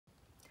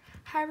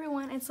Hi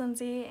everyone, it's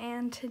Lindsay,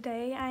 and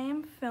today I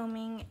am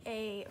filming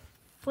a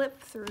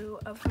flip through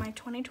of my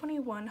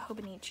 2021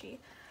 Hobonichi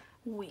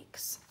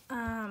weeks.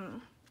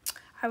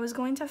 I was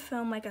going to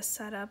film like a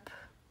setup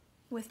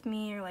with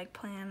me or like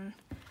plan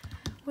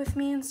with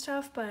me and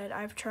stuff, but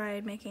I've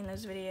tried making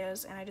those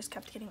videos and I just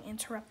kept getting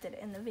interrupted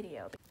in the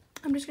video.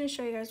 I'm just going to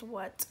show you guys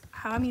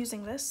how I'm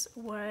using this,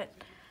 what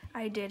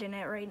I did in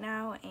it right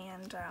now,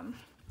 and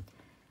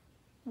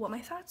what my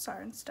thoughts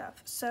are and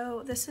stuff.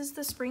 So this is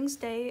the Spring's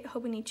Day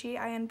Hobonichi.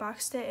 I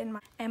unboxed it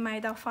in my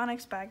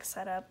Delphonics bag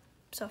setup.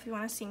 So if you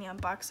want to see me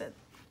unbox it,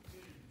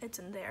 it's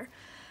in there.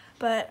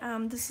 But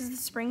this is the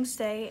Spring's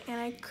Day,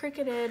 and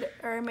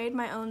I made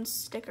my own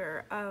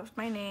sticker of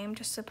my name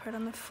just to put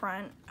on the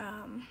front.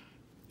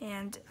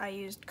 And I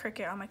used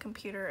Cricut on my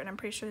computer, and I'm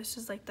pretty sure this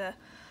is like the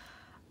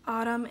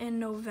Autumn and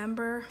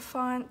November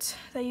font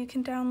that you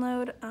can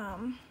download.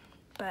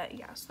 But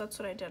yeah, so that's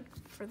what I did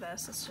for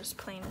this. It's just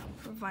plain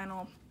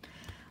vinyl.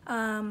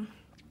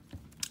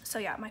 So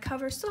yeah, my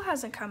cover still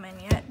hasn't come in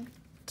yet.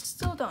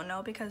 Still don't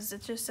know because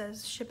it just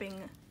says shipping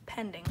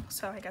pending.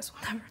 So I guess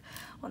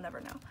we'll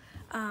never know.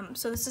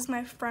 So this is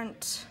my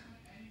front,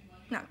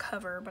 not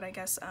cover, but I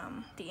guess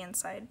the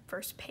inside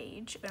first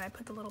page. And I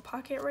put the little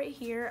pocket right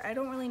here. I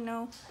don't really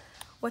know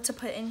what to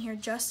put in here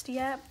just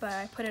yet, but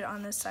I put it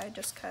on this side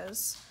just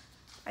because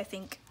I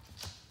think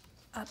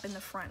up in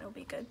the front it'll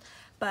be good.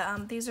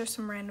 But these are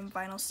some random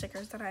vinyl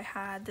stickers that I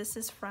had. This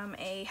is from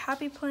a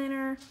Happy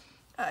Planner.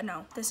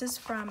 No, this is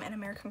from an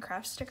American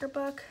Craft sticker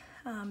book.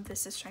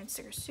 This is Shine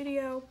Sticker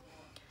Studio.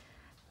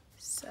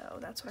 So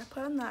that's what I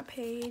put on that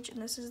page.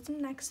 And this is the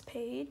next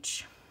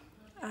page.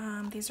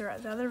 These are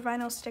the other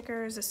vinyl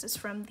stickers. This is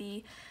from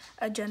the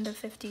Agenda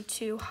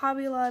 52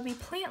 Hobby Lobby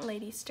Plant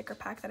Lady sticker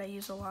pack that I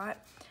use a lot.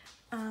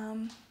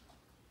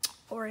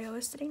 Oreo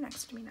is sitting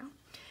next to me now.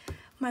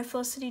 My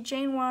Felicity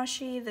Jane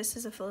washi. This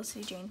is a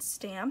Felicity Jane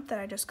stamp that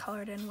I just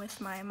colored in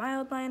with my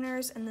mild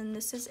liners. And then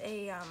this is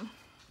a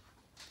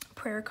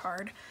prayer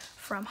card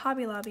from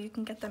Hobby Lobby. You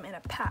can get them in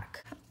a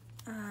pack.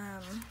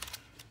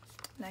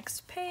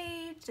 Next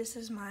page. This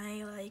is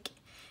my like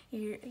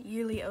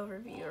yearly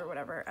overview or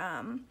whatever.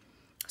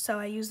 So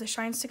I use the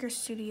Shine Sticker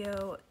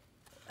Studio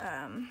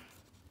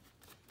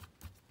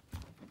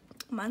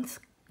month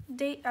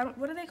date.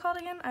 What are they called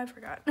again? I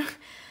forgot.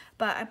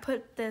 But I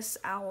put this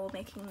owl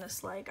making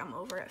this like I'm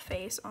over it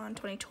face on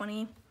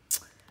 2020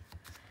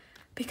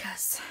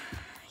 because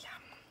yeah.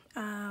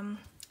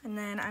 And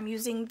then I'm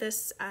using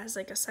this as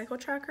like a cycle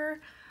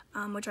tracker,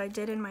 which I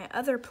did in my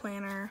other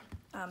planner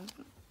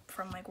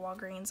from like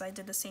Walgreens. I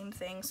did the same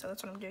thing, so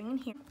that's what I'm doing in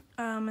here.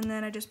 And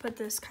then I just put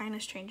this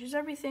Kindness Changes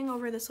Everything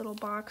over this little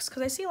box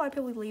because I see a lot of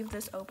people leave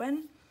this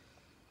open,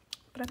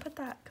 but I put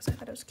that because I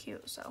thought it was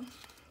cute. So,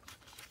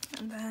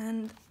 and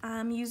then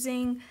I'm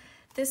using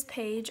this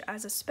page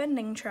as a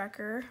spending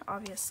tracker,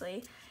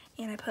 obviously,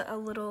 and I put a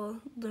little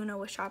Luna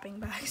with shopping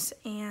bags,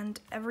 and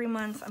every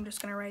month I'm just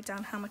gonna write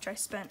down how much I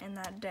spent in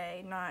that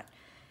day, not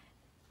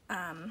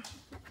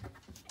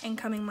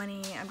incoming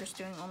money. I'm just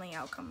doing only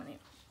outcome money.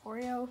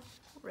 Oreo,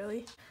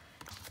 really?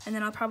 And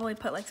then I'll probably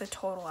put like the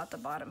total at the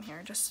bottom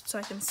here just so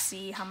I can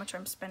see how much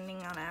I'm spending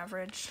on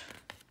average,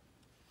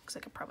 because I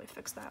could probably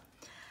fix that.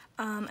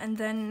 And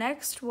then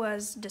next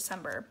was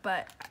December,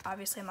 but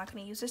obviously I'm not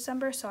gonna use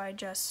December, so I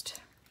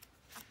just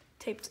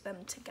taped them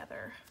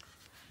together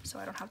so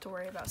I don't have to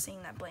worry about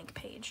seeing that blank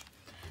page.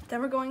 Then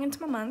we're going into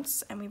my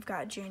months, and we've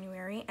got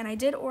January, and I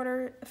did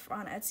order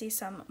on Etsy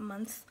some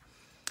month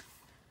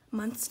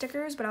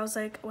stickers, but I was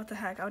like, what the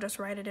heck, I'll just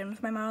write it in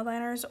with my mild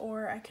liners,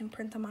 or I can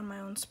print them on my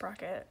own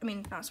Sprocket,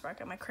 not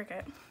Sprocket, my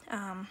Cricut.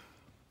 And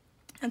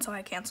so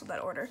I canceled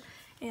that order,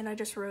 and I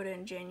just wrote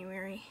in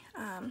January.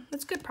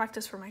 It's good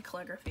practice for my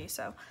calligraphy,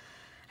 so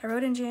I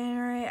wrote in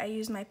January. I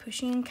used my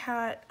Pusheen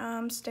Cat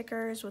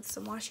stickers with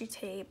some washi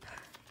tape.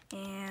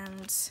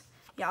 And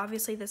yeah,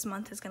 obviously this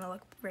month is gonna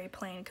look very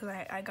plain because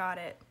I got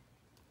it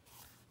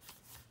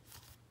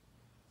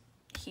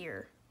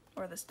here,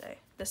 or this day.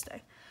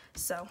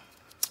 So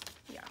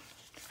yeah.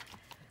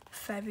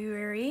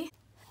 February,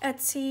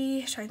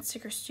 Etsy, Shine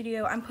Sticker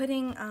Studio. I'm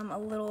putting a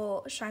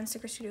little Shine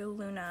Sticker Studio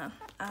Luna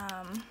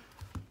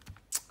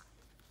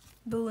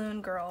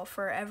balloon girl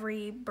for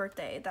every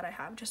birthday that I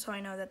have, just so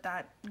I know that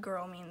that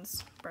girl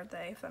means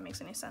birthday, if that makes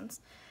any sense.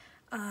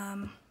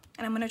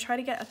 And I'm going to try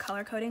to get a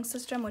color coding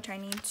system, which I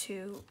need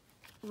to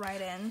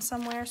write in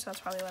somewhere, so that's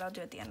probably what I'll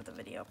do at the end of the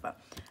video.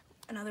 But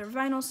another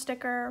vinyl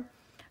sticker,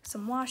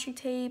 some washi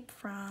tape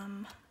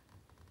from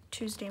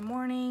Tuesday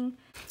Morning.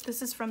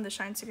 This is from the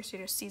Shine Sticker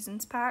Studio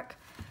Seasons pack.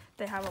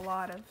 They have a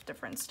lot of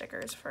different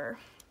stickers for,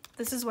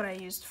 this is what I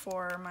used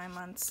for my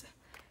months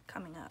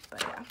coming up,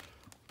 but yeah.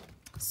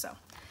 So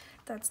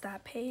that's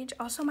that page.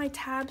 Also, my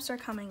tabs are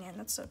coming in.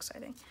 That's so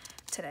exciting.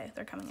 Today,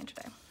 they're coming in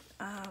today.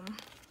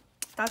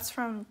 That's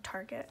from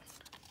Target.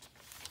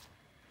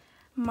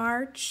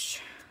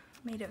 March,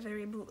 made it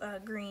very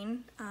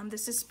green.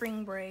 This is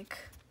spring break,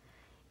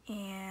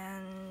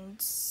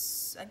 and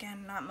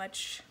again, not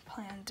much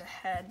planned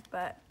ahead,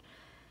 but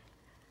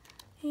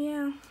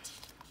yeah.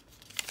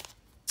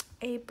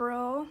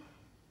 April,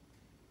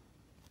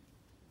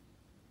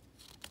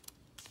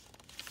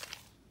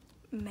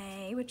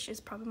 May, which is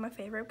probably my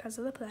favorite because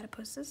of the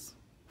platypuses.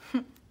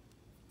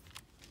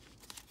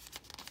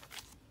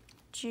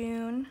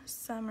 June,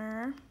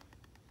 summer,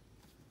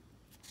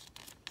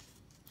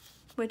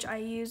 which I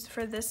used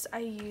for this, I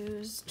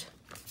used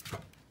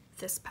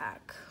this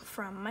pack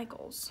from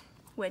Michaels,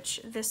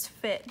 which this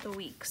fit the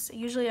weeks.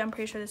 Usually I'm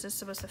pretty sure this is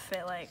supposed to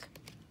fit like,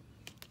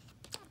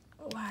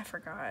 oh, I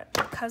forgot,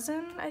 a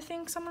cousin, I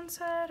think someone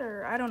said,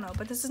 or I don't know,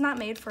 but this is not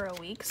made for a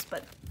weeks,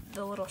 but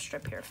the little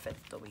strip here fit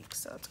the weeks,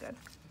 so it's good.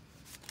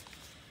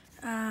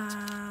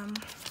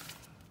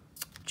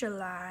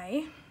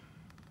 July,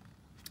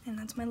 and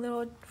that's my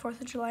little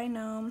 4th of July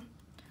gnome.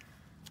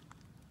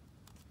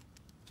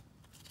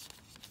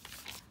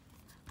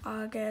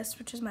 August,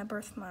 which is my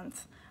birth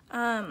month.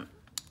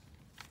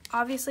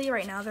 Obviously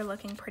right now they're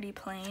looking pretty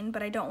plain,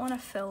 but I don't want to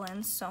fill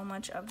in so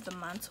much of the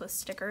months with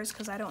stickers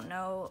because I don't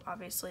know,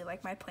 obviously,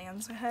 like my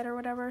plans ahead or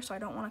whatever, so I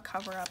don't want to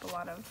cover up a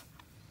lot of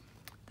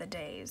the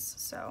days.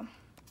 So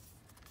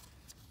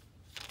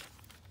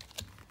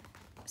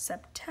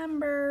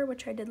September,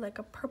 which I did like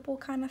a purple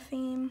kind of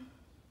theme.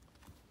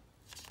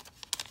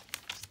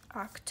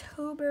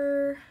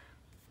 October,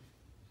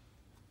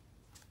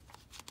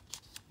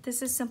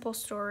 this is Simple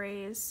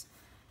Stories.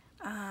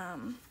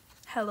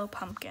 Hello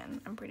Pumpkin,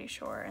 I'm pretty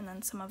sure, and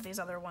then some of these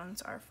other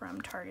ones are from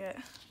Target.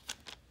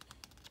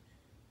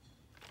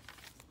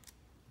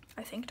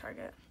 I think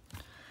Target.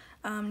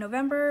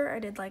 November, I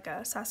did like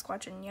a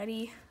Sasquatch and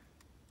Yeti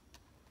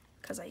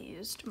because I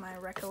used my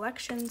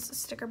Recollections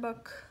sticker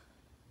book.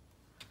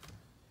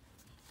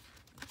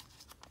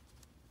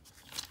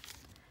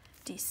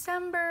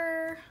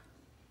 December,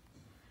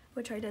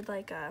 which I did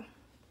like a,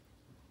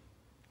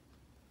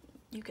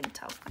 you can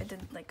tell, I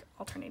did like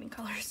alternating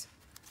colors.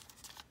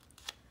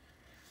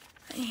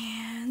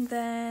 And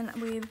then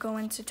we go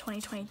into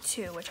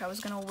 2022, which I was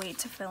gonna wait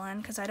to fill in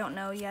because I don't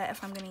know yet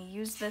if I'm gonna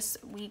use this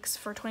weeks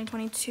for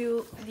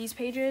 2022, these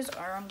pages,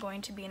 or I'm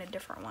going to be in a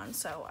different one,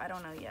 so I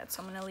don't know yet.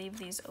 So I'm gonna leave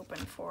these open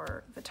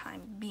for the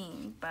time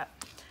being, but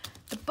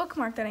the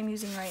bookmark that I'm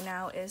using right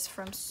now is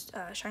from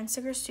Shine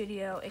Sticker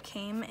Studio. It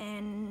came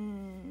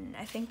in,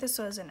 I think this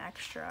was an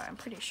extra, I'm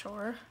pretty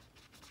sure.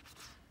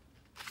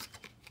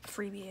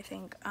 Freebie, I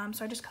think.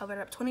 So I just covered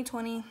up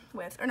 2020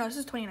 with, or no, this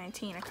is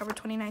 2019. I covered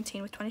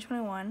 2019 with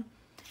 2021,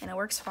 and it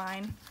works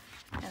fine.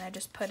 And I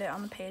just put it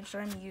on the page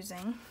that I'm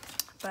using.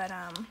 But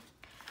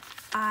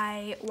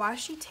I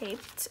washi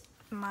taped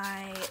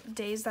my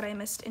days that I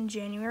missed in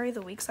January,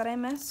 the weeks that I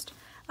missed,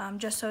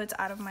 just so it's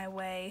out of my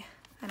way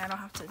and I don't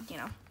have to, you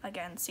know,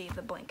 again, see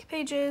the blank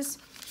pages.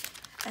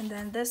 And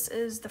then this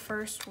is the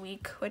first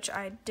week, which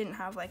I didn't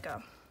have like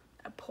a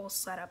pull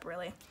setup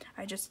really.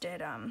 I just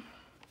did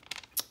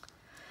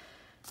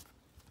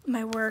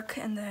my work,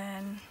 and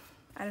then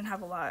I don't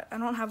have a lot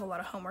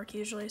of homework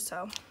usually,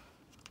 so,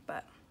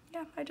 but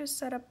yeah, I just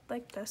set up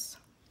like this.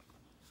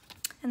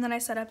 And then I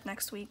set up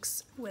next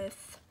week's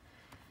with,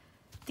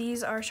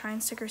 these are Shine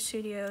Sticker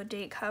Studio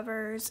date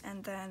covers,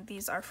 and then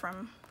these are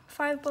from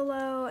Five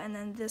Below, and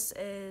then this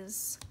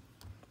is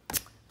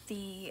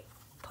the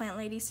Plant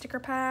Lady sticker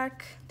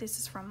pack. This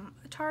is from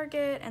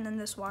Target, and then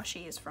this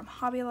washi is from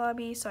Hobby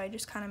Lobby, so I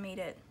just kind of made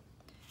it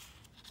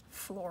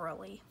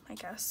florally, I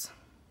guess.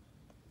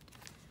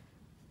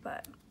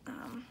 But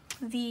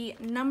the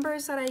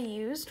numbers that I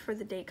used for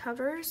the date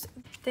covers,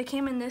 they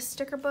came in this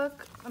sticker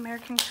book,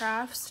 American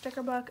Crafts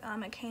sticker book.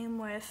 It came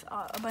with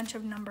a bunch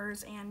of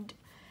numbers and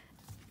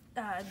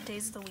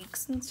days of the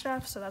weeks and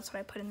stuff, so that's what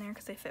I put in there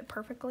because they fit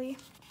perfectly.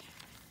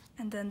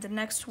 And then the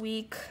next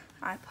week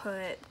I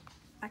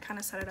kind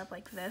of set it up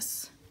like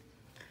this.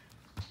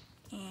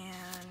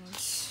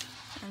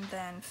 And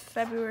then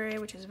February,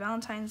 which is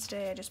Valentine's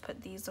Day, I just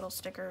put these little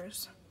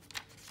stickers.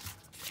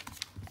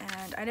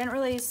 And I didn't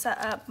really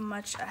set up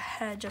much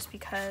ahead just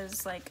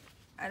because, like,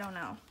 I don't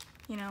know,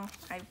 you know,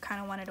 I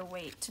kind of wanted to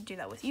wait to do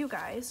that with you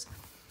guys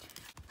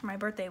for my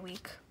birthday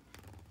week.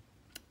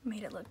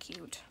 Made it look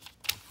cute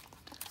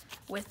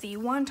with the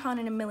Wonton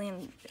in a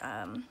Million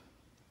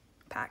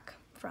pack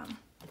from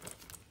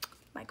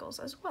Michaels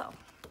as well.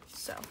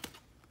 So,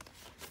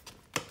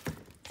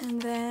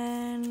 and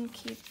then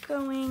keep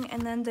going,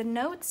 and then the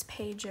notes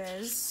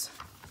pages.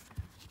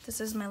 This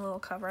is my little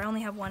cover. I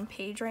only have one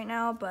page right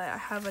now, but I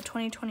have a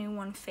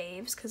 2021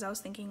 faves because I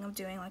was thinking of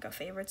doing like a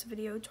favorites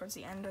video towards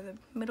the end or the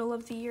middle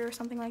of the year or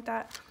something like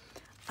that.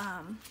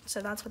 So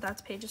that's what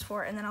that page is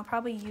for. And then I'll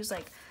probably use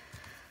like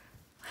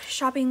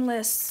shopping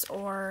lists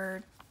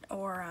or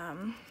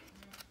so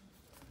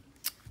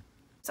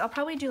I'll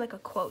probably do like a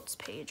quotes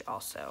page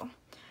also.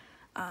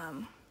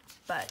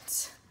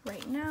 But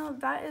right now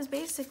that is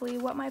basically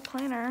what my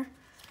planner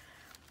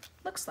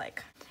looks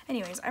like.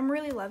 Anyways, I'm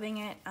really loving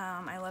it.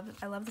 I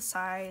love the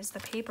size, the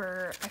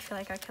paper. I feel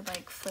like I could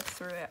like flip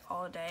through it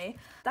all day.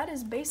 That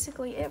is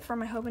basically it for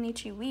my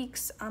Hobonichi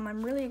weeks.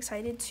 I'm really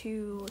excited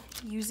to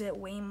use it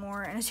way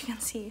more, and as you can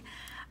see,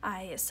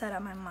 I set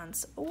up my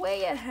months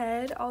way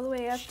ahead, all the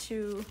way up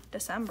to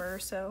December,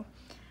 so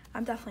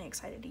I'm definitely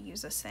excited to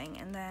use this thing.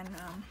 And then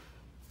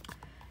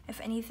if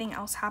anything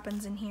else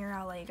happens in here,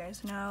 I'll let you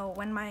guys know.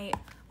 When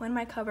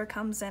my cover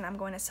comes in, I'm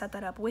going to set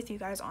that up with you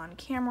guys on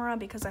camera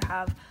because I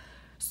have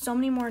so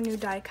many more new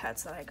die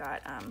cuts that I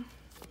got.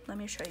 Let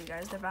me show you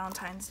guys the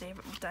Valentine's Day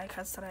die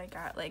cuts that I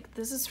got. Like,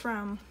 this is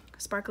from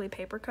Sparkly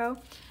Paper Co.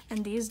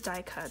 And these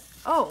die cut.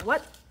 Oh,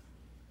 what?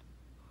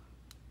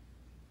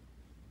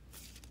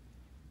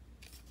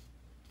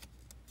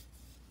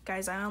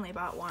 Guys, I only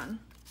bought one.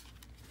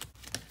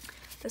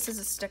 This is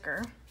a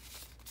sticker.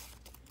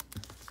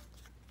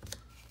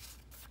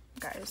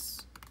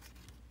 Guys,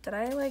 did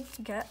I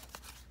like get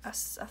a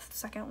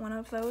second one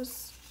of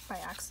those by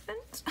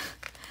accident?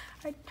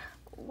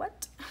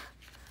 What?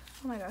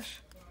 Oh my gosh.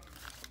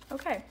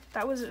 Okay,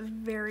 that was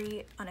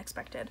very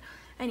unexpected.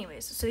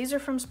 Anyways, so these are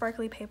from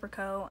Sparkly Paper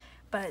Co.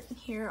 But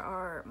here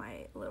are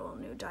my little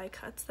new die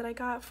cuts that I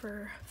got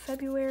for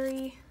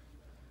February.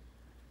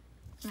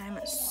 And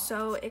I'm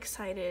so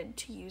excited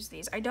to use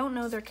these. I don't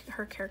know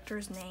her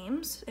characters'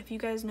 names. If you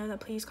guys know that,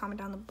 please comment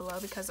down below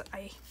because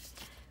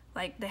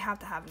they have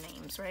to have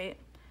names, right?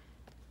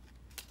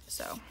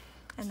 So,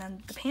 and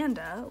then the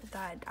panda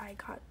that I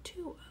got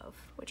 2 of,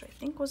 which I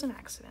think was an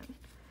accident,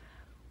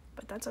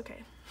 but that's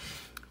okay.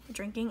 We're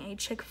drinking a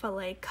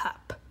Chick-fil-A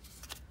cup.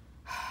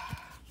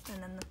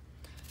 And then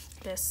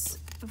this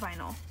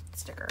vinyl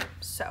sticker.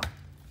 So,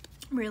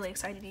 I'm really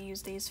excited to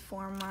use these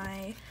for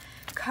my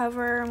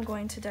cover. I'm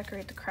going to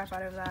decorate the crap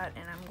out of that,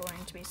 and I'm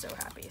going to be so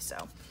happy. So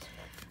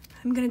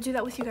I'm gonna do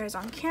that with you guys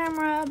on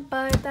camera,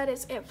 but that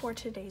is it for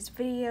today's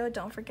video.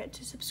 Don't forget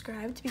to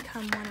subscribe to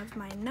become one of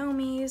my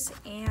nomies,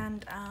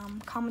 and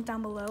comment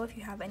down below if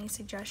you have any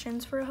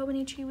suggestions for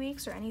Hobonichi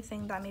weeks or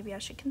anything that maybe I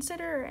should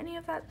consider or any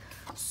of that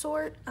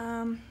sort.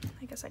 I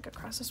guess I could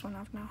cross this one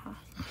off now,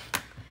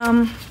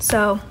 huh?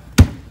 So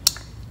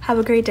have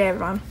a great day,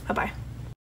 everyone. Bye-bye.